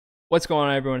What's going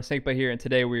on, everyone? Snakebite here, and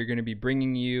today we're going to be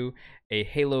bringing you a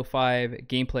Halo 5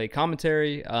 gameplay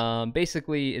commentary.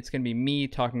 Basically, it's going to be me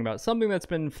talking about something that's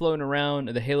been floating around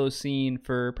the Halo scene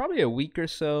for probably a week or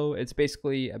so. It's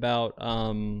basically about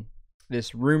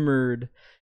this rumor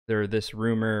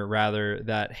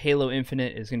that Halo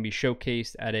Infinite is going to be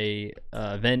showcased at a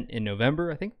event in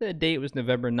November. I think the date was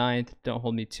November 9th. Don't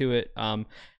hold me to it.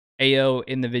 AO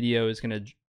in the video is going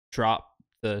to drop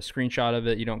the screenshot of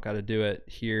it. You don't got to do it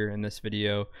here in this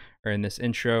video or in this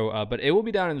intro, but it will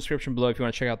be down in the description below if you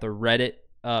want to check out the Reddit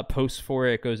post for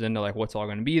it. It goes into like what's all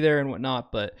going to be there and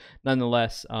whatnot, but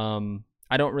nonetheless,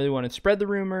 I don't really want to spread the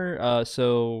rumor,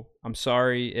 so I'm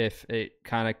sorry if it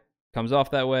kind of comes off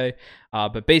that way,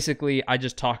 but basically I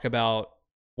just talk about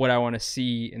what I want to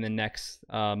see in the next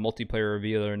multiplayer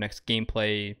reveal or next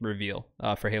gameplay reveal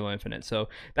for Halo Infinite. So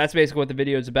that's basically what the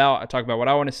video is about. I talk about what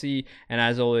I want to see, and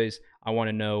as always, I want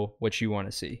to know what you want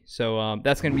to see. So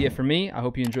that's going to be it for me. I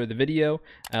hope you enjoyed the video.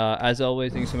 As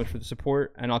always, thank you so much for the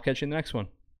support, and I'll catch you in the next one.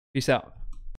 Peace out.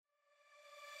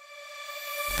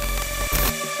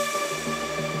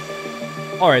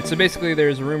 Alright, so basically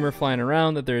there's a rumor flying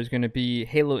around that there's going to be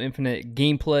Halo Infinite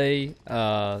gameplay,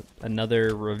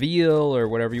 another reveal, or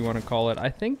whatever you want to call it. I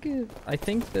think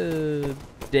the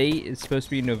date is supposed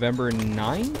to be November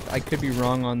 9th. I could be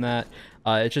wrong on that.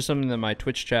 It's just something that my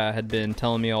Twitch chat had been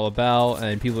telling me all about,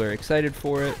 and people are excited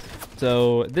for it.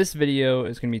 So this video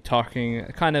is going to be talking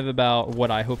kind of about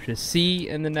what I hope to see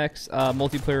in the next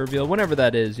multiplayer reveal, whenever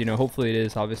that is. You know, hopefully it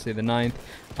is obviously the 9th.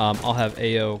 I'll have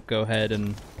AO go ahead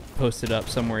and post it up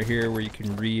somewhere here where you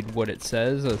can read what it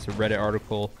says. It's a Reddit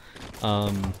article,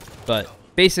 but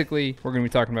basically we're going to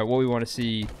be talking about what we want to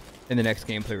see in the next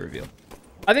gameplay reveal.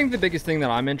 I think the biggest thing that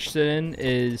I'm interested in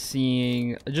is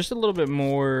seeing just a little bit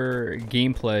more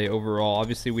gameplay overall.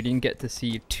 Obviously we didn't get to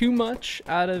see too much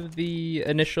out of the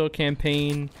initial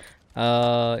campaign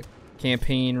reveal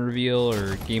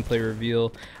or gameplay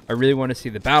reveal. I really want to see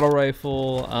the battle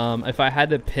rifle. If I had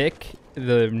to pick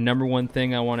the number one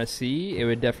thing I want to see, it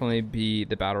would definitely be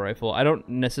the battle rifle. I don't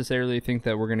necessarily think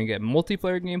that we're going to get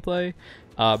multiplayer gameplay,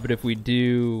 but if we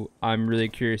do, I'm really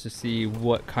curious to see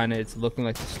what kind of it's looking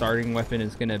like the starting weapon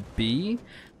is going to be.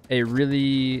 It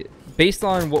really, based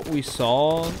on what we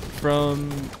saw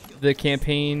from the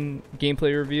campaign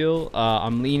gameplay reveal,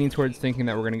 I'm leaning towards thinking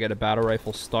that we're going to get a battle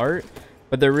rifle start,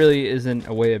 but there really isn't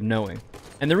a way of knowing.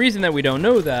 And the reason that we don't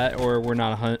know that, or we're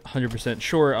not 100%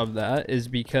 sure of that, is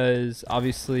because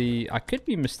obviously I could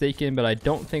be mistaken, but I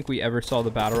don't think we ever saw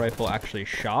the battle rifle actually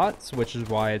shot, which is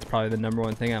why it's probably the number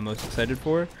one thing I'm most excited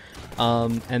for.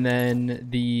 And then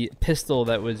the pistol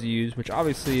that was used, which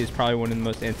obviously is probably one of the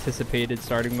most anticipated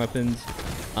starting weapons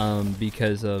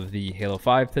because of the Halo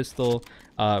 5 pistol,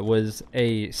 was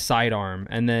a sidearm.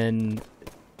 And then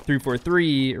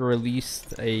 343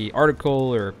 released a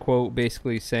article or a quote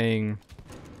basically saying,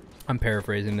 I'm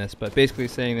paraphrasing this, but basically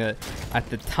saying that at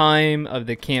the time of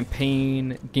the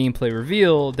campaign gameplay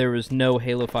reveal, there was no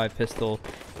Halo 5 pistol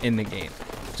in the game.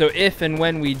 So if and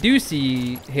when we do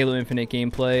see Halo Infinite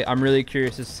gameplay, I'm really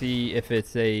curious to see if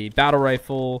it's a battle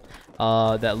rifle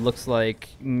that looks like,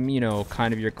 you know,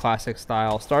 kind of your classic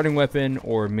style starting weapon,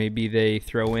 or maybe they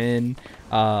throw in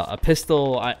a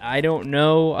pistol. I don't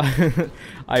know.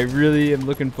 I really am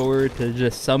looking forward to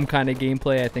just some kind of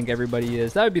gameplay. I think everybody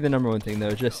is. That would be the number one thing,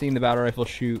 though, just seeing the battle rifle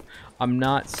shoot. I'm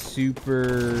not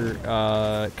super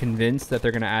convinced that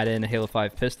they're going to add in a Halo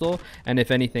 5 pistol, and if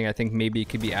anything, I think maybe it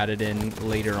could be added in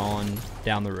later on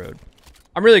down the road.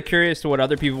 I'm really curious to what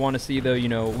other people want to see, though. You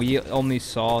know, we only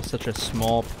saw such a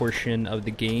small portion of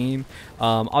the game.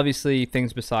 Obviously,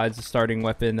 things besides the starting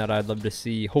weapon that I'd love to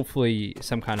see, hopefully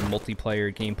some kind of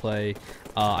multiplayer gameplay.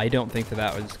 I don't think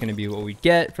that was going to be what we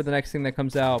get for the next thing that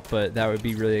comes out, but that would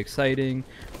be really exciting.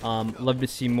 Love to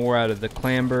see more out of the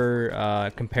clamber,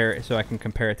 so I can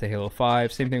compare it to Halo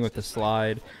 5. Same thing with the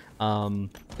slide.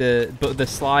 The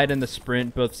slide and the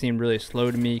sprint both seem really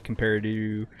slow to me compared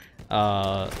to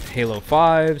Halo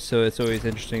 5, so it's always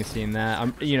interesting seeing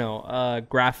that. You know,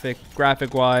 graphic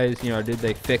wise, you know, did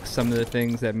they fix some of the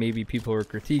things that maybe people were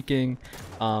critiquing?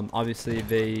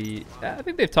 Obviously I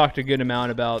think they've talked a good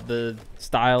amount about the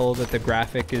style that the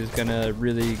graphic is gonna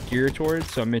really gear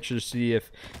towards, so I'm interested to see if,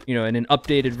 you know, in an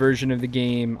updated version of the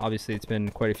game, obviously it's been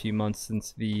quite a few months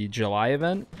since the July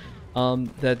event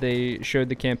that they showed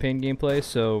the campaign gameplay,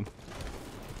 so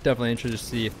definitely interested to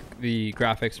see if the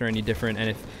graphics are any different,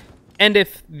 and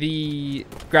if the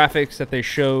graphics that they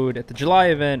showed at the July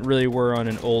event really were on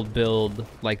an old build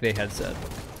like they had said.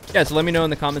 Yeah, so let me know in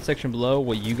the comment section below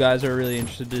what you guys are really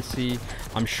interested to see.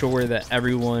 I'm sure that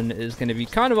everyone is going to be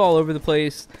kind of all over the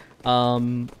place.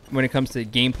 when it comes to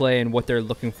gameplay and what they're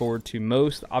looking forward to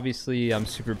most. Obviously, I'm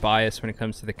super biased when it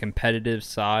comes to the competitive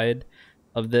side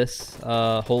of this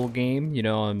whole game. You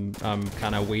know, I'm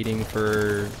kind of waiting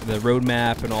for the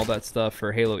roadmap and all that stuff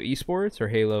for Halo Esports, or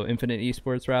Halo Infinite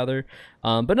Esports rather.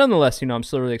 But nonetheless, you know, I'm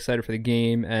still really excited for the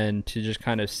game and to just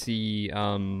kind of see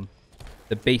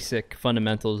the basic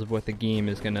fundamentals of what the game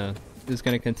is gonna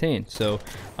contain. So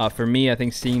for me, I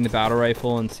think seeing the battle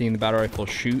rifle and seeing the battle rifle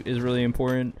shoot is really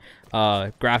important.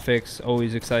 Graphics,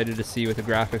 always excited to see what the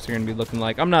graphics are going to be looking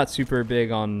like. I'm not super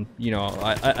big on, you know,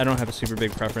 I don't have a super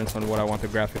big preference on what I want the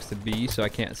graphics to be, so I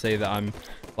can't say that I'm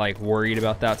like worried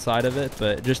about that side of it.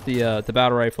 But just the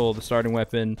battle rifle, the starting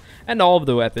weapon, and all of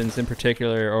the weapons in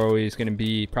particular are always going to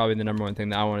be probably the #1 thing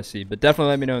that I want to see. But definitely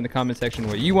let me know in the comment section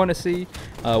what you want to see,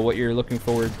 what you're looking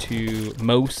forward to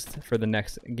most for the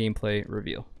next gameplay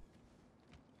reveal.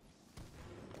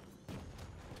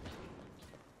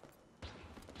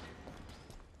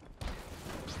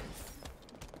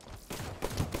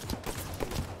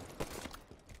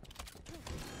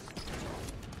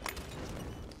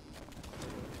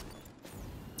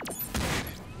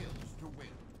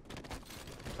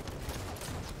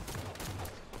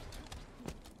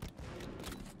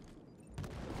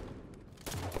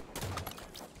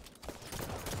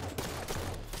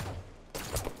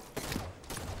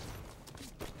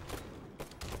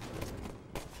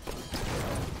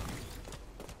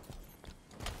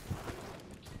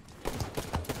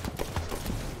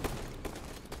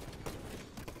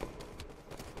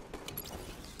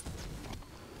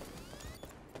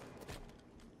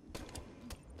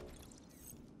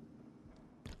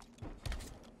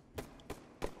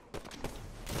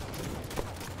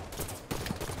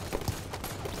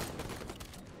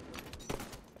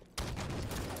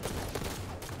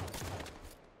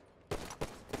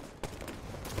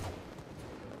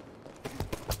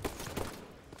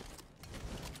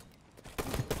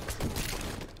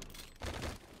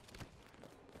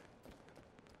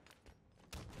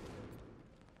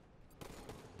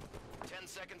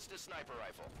 Seconds to sniper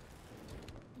rifle.